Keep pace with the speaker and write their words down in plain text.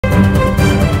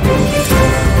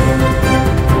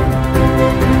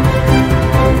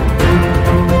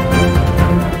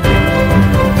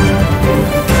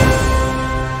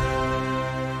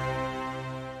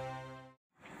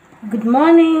Good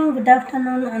morning, good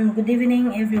afternoon, and good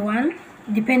evening, everyone,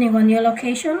 depending on your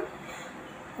location.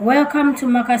 Welcome to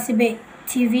Makasibe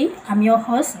TV. I'm your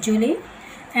host, Julie,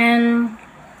 and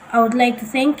I would like to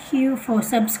thank you for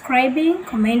subscribing,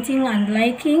 commenting, and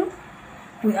liking.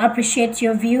 We appreciate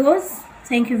your viewers.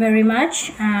 Thank you very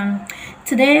much.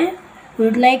 Today, we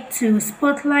would like to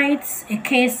spotlight a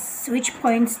case which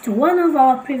points to two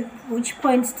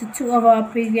of our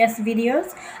previous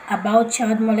videos about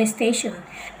child molestation.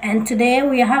 And today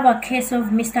we have a case of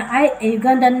a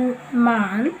Ugandan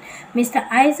man, Mr.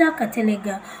 Issac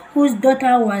Kateregga, whose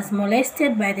daughter was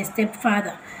molested by the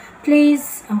stepfather.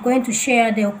 Please, I'm going to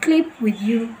share the clip with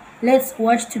you. Let's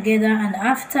watch together, and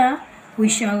after we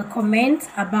shall comment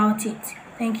about it.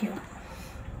 Thank you.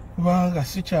 Wanga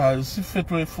sicha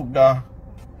sifetwe fuga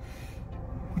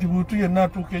buli muntu yenna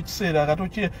atuuka ekiseera nga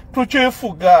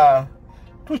tokyefuga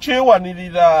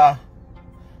tokyewanirira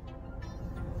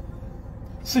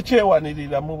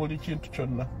sikyewanirira mu buli kintu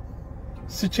kyonna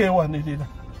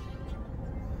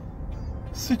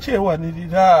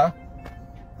sikyewanirira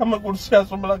amagulu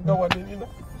sikyasobola gawanirira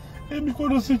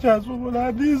emikono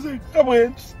sikyasobola ndizekka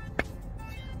bwenti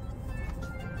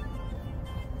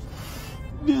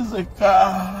Issac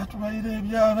tubayire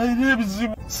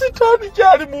ebizibu sitaani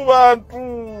kyali mu bantu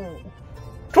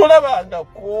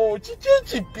tolabangako kiki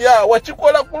ekipya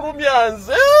wakikola ku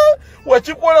lumyanzi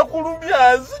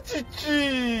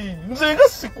kiki nze nga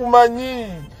sikumanyi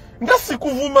nga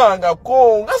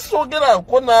sikuvumangako nga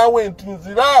sogerako naawe nti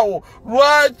nziraawo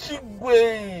lwaki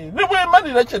gwe ne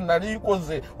bwemalira kye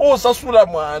nalikoze osasula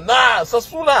mwana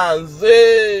sasula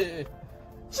nze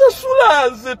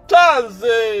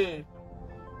tanze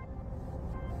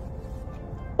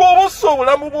obuso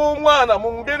obulamu bw'omwana mu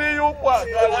ngeri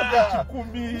ey'okwagala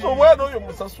omwana oyo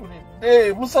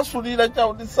musasulira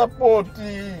child support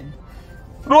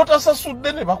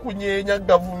n'otasasudde ne bakunyeenya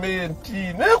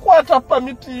gavumenti nekwata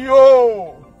pamiti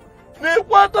yo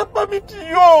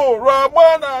lwa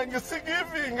mwana wange si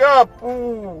giving up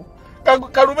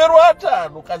kalume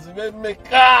lw'ataano kazibe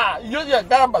mmeka yo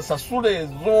yagamba sasula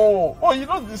ezo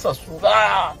oyina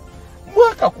ozisasula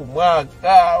mwaka ku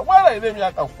mwaka mwana ine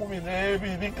myaka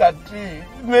 12 kati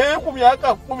naye ku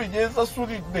myaka 10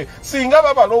 gyesasulidde singa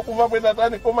babala okuva bwe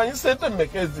natandika omanyi sente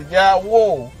mmeka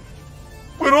eziryawo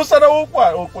bwe nosalawo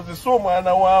okozesa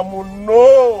omwana wa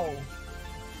munno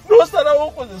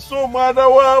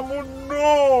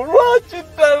lwaki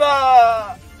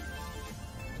ddala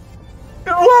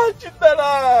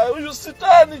oyo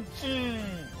sitaani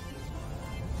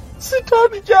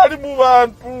kyali mu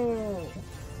bantu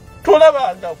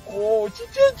tolabangako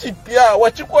kiki ekipya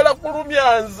wakikola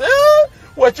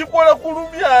ku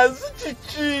lumyanzi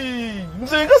kiki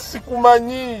nze nga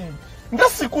sikumanyi nga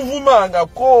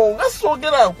sikuvumangako nga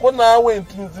sogerako naawe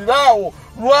nti nziraawo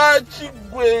lwaki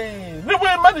gwe ne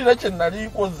bwemalira kye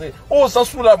nalikoze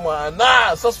osasula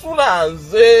mwana sasula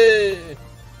nze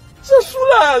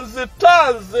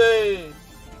tanze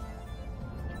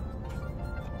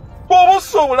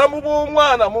obuso obulamu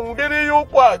bw'omwana mu ngeri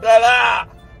ey'okwagala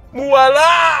muwala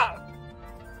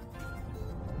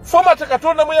fomate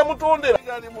katonda mwe yamutondera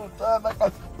gali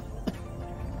mutanda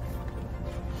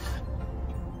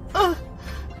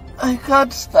I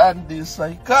can't stand this.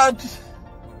 I can't.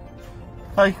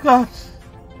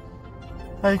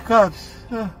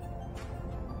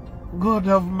 God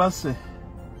have mercy.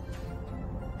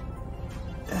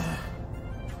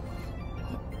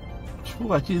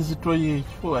 Kifuba kizitoye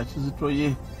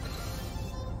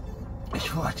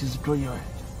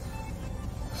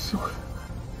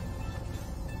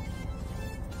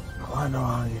mwana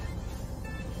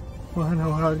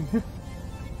wange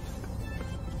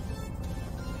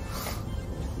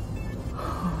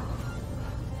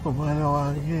omwana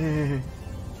wange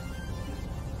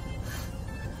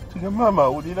tiga mama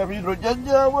awulira bino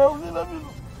jjajjaabwe awulira bino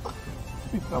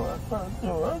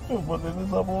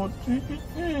ikabakanjobonereza boti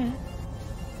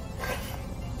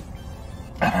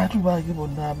abantu bange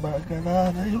bonna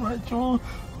mbaagala naye lwaki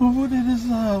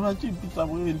obonereza lwakimpita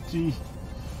bwenti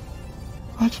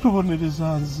lwaki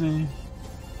tobonereza nze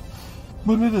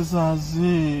bonereza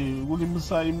nze guli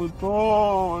musaayi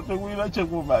muto tegulina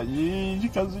kyekumanyi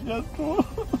kikazi kyattu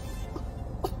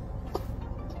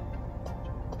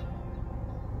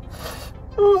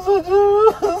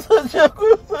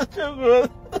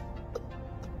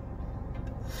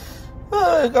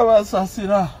kaba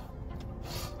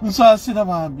nsaasira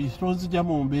bambi tonzija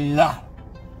mu mbeera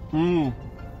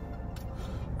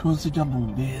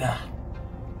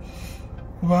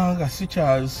kubanga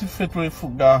siffe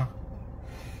twefuga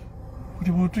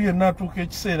buli muntu yenna atuuka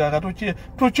ekiseera nga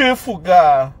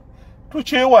tokyefuga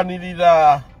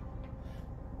tokyewanirira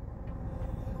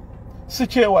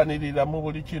sikyewanirira mu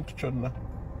buli kintu kyonna,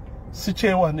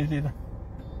 sikyewanirira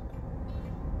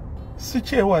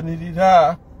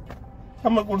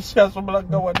amagulu sikyasobola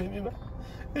gawanirira,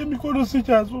 emikono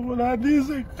sikyasobola,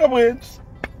 ndizekka bwenti,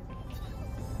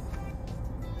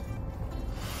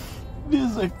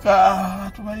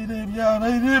 ndizekka.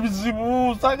 Tubayina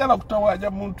ebizibu, saagala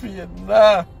kutawaanya muntu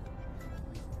yenna,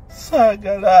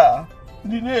 saagala,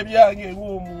 nina ebyange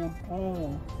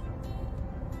ng'omuntu.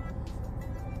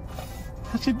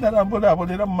 Kiddala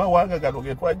mbonaabonera mu mawanga gano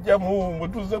ge twajjamu bwe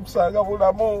tuzze kusanga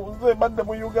bulamu. Nze mbadde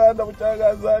mu Uganda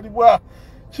bukyagazaalibwa,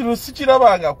 kino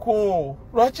sikirabangako.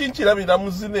 Lwaki nkirabira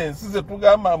mu zino ensi ze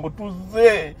tugamba mbu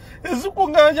tuzze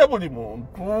ezikuŋŋaanya buli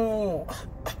muntu?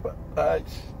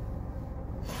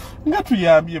 Nga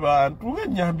tuyambye bantu, nga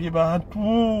nnyambye bantu,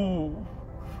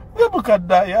 nga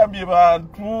mukadde ayambye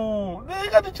bantu, naye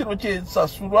kati kino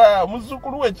kyensasulwa,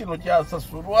 muzzukulu we kino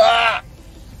kyasasulwa.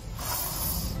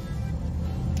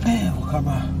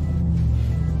 Mukama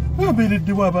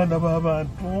mbeereddewo abaana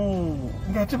b'abantu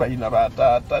nga tebalina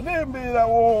bataata,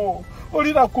 nembeerawo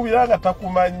olina kubira nga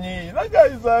takumanyi, naga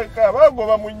Isaaka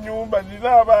bagoba mu nnyumba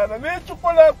nina abaana,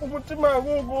 nekikola ku mutima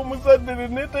ng'ogw'omuzadde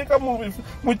neteeka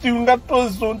mu kingatto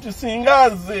zo nti singa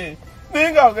nze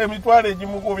naye nga emitwalo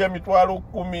egimugobya mitwalo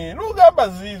 10, n'ogamba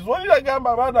ziizo, olina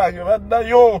gamba abaana ange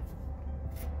baddayo.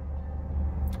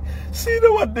 Siina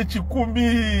wadde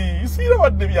 10, siina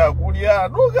wadde byakulya,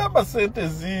 n'ogamba sente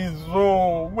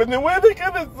ziizo, gwe ne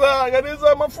weerekereza nga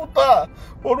n'ez'amafuta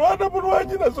olwana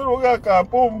bulwanyi nazo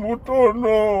n'ogakampa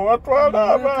omutono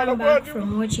atwala abaana. Welcome back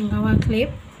from watching our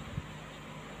clip.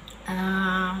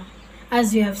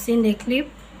 As you have seen the clip,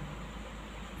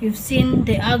 you've seen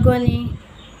the agony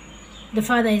the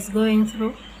father is going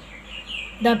through,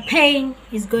 the pain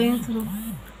he's going through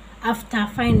after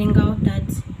finding out that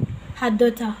her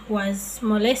daughter was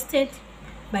molested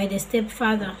by the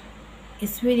stepfather.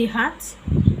 It's really hard,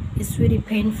 it's really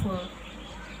painful.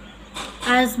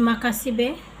 As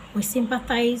Makasibe, we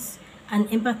sympathize and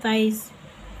empathize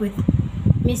with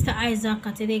Mr. Issac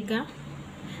Kateregga,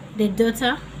 the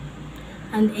daughter,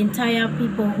 and entire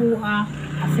people who are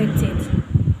affected.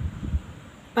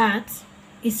 But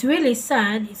it's really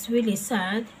sad,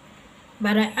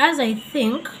 but as I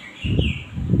think,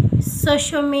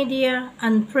 social media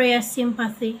and prayer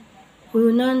sympathy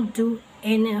will not do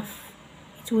enough.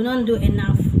 It will not do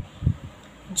enough.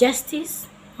 Justice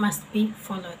must be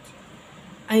followed.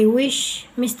 I wish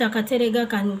Mr. Kateregga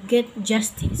can get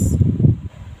justice,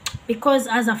 because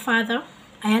as a father,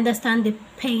 I understand the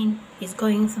pain he's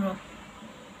going through.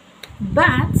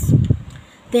 But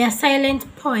there are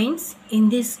silent points in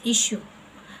this issue.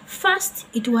 First,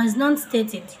 it was not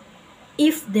stated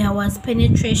if there was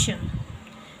penetration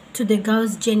to the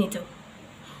girl's genital,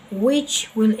 which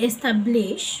will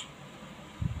establish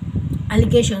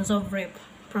allegations of rape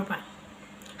proper.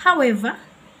 However,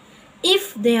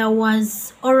 if there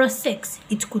was oral sex,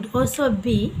 it could also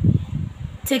be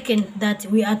taken that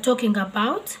we are talking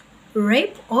about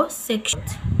rape or sexual.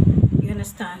 You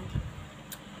understand?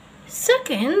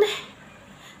 Second,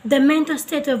 the mental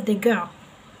state of the girl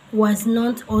was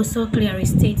not also clearly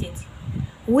stated,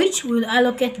 which will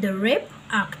allocate the rape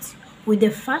act with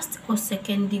the first or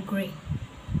second degree.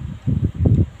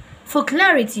 For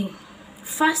clarity,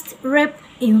 first rape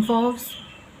involves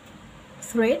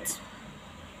threat,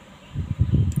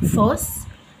 force,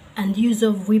 and use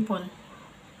of weapon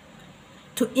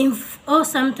or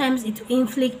sometimes it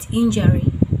inflict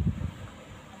injury,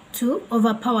 to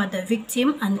overpower the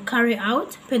victim and carry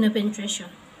out penetration.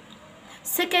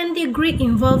 Second degree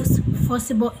involves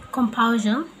forcible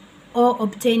compulsion or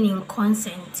obtaining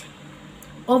consent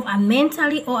of a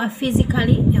mentally or a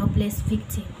physically helpless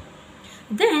victim.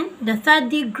 Then the third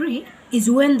degree is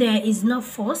when there is no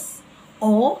force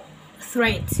or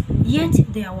threat, yet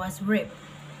there was rape.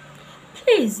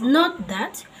 Please note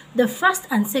that the first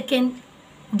and second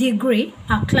degree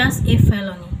are Class A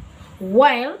felony,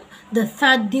 while the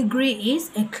third degree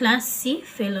is a Class C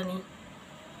felony.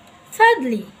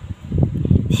 Thirdly,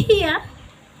 here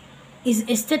is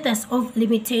a status of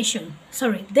limitation.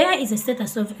 There is a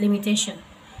status of limitation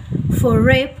for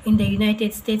rape in the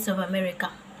United States of America.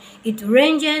 It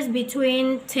ranges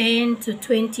between 10 to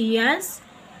 20 years.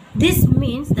 This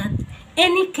means that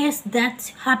any case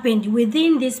that happened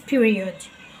within this period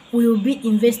will be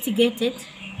investigated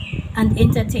and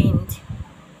entertained.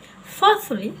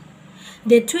 Fourthly,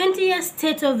 the 20-year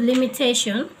state of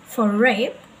limitation for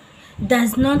rape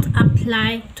does not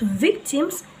apply to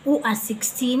victims who are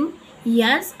 16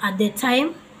 years at the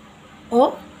time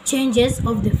or changes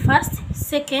of the first,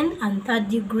 second, and third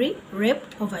degree rape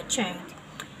of a child.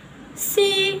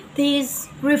 See this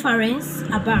reference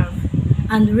above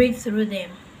and read through them.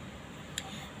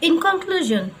 In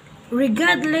conclusion,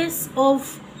 regardless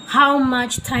of how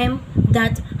much time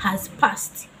that has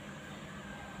passed,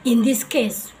 in this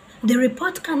case, the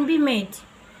report can be made.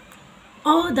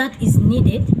 All that is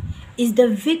needed is the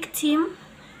victim's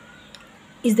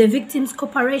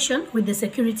cooperation with the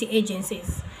security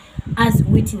agencies as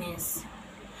witness.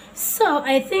 So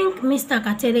I think Mr.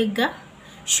 Kateregga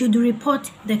should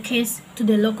report the case to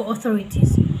the local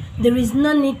authorities. There is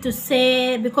no need to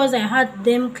say, because I heard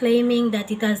them claiming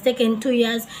that it has taken 2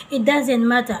 years, it doesn't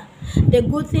matter. The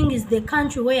good thing is the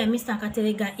country where Mr.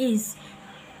 Kateregga is,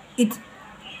 it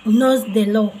knows the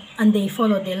law and they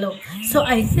follow the law. So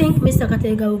I think Mr.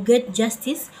 Kateregga will get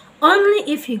justice only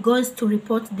if he goes to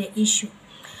report the issue.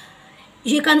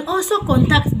 He can also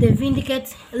contact the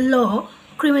Vindicate Law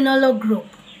criminal law group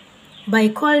by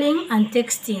calling and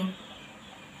texting.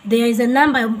 There is a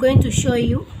number I'm going to show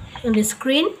you on the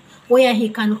screen where he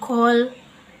can call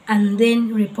and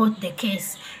then report the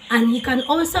case. And he can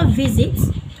also visit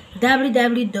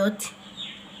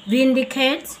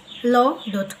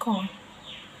www.vindicatelaw.com.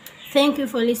 Thank you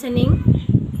for listening.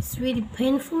 It's really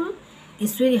painful.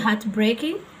 It's really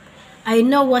heartbreaking. I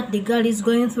know what the girl is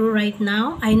going through right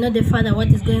now. I know the father what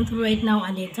is going through right now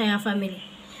and the entire family.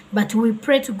 But we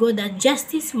pray to God that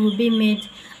justice will be made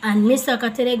and Mr.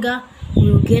 Kateregga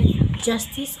will get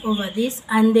justice over this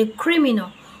and the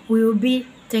criminal will be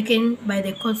taken by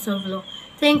the courts of law.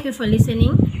 Thank you for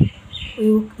listening.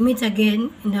 We will meet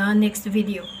again in our next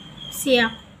video. See ya.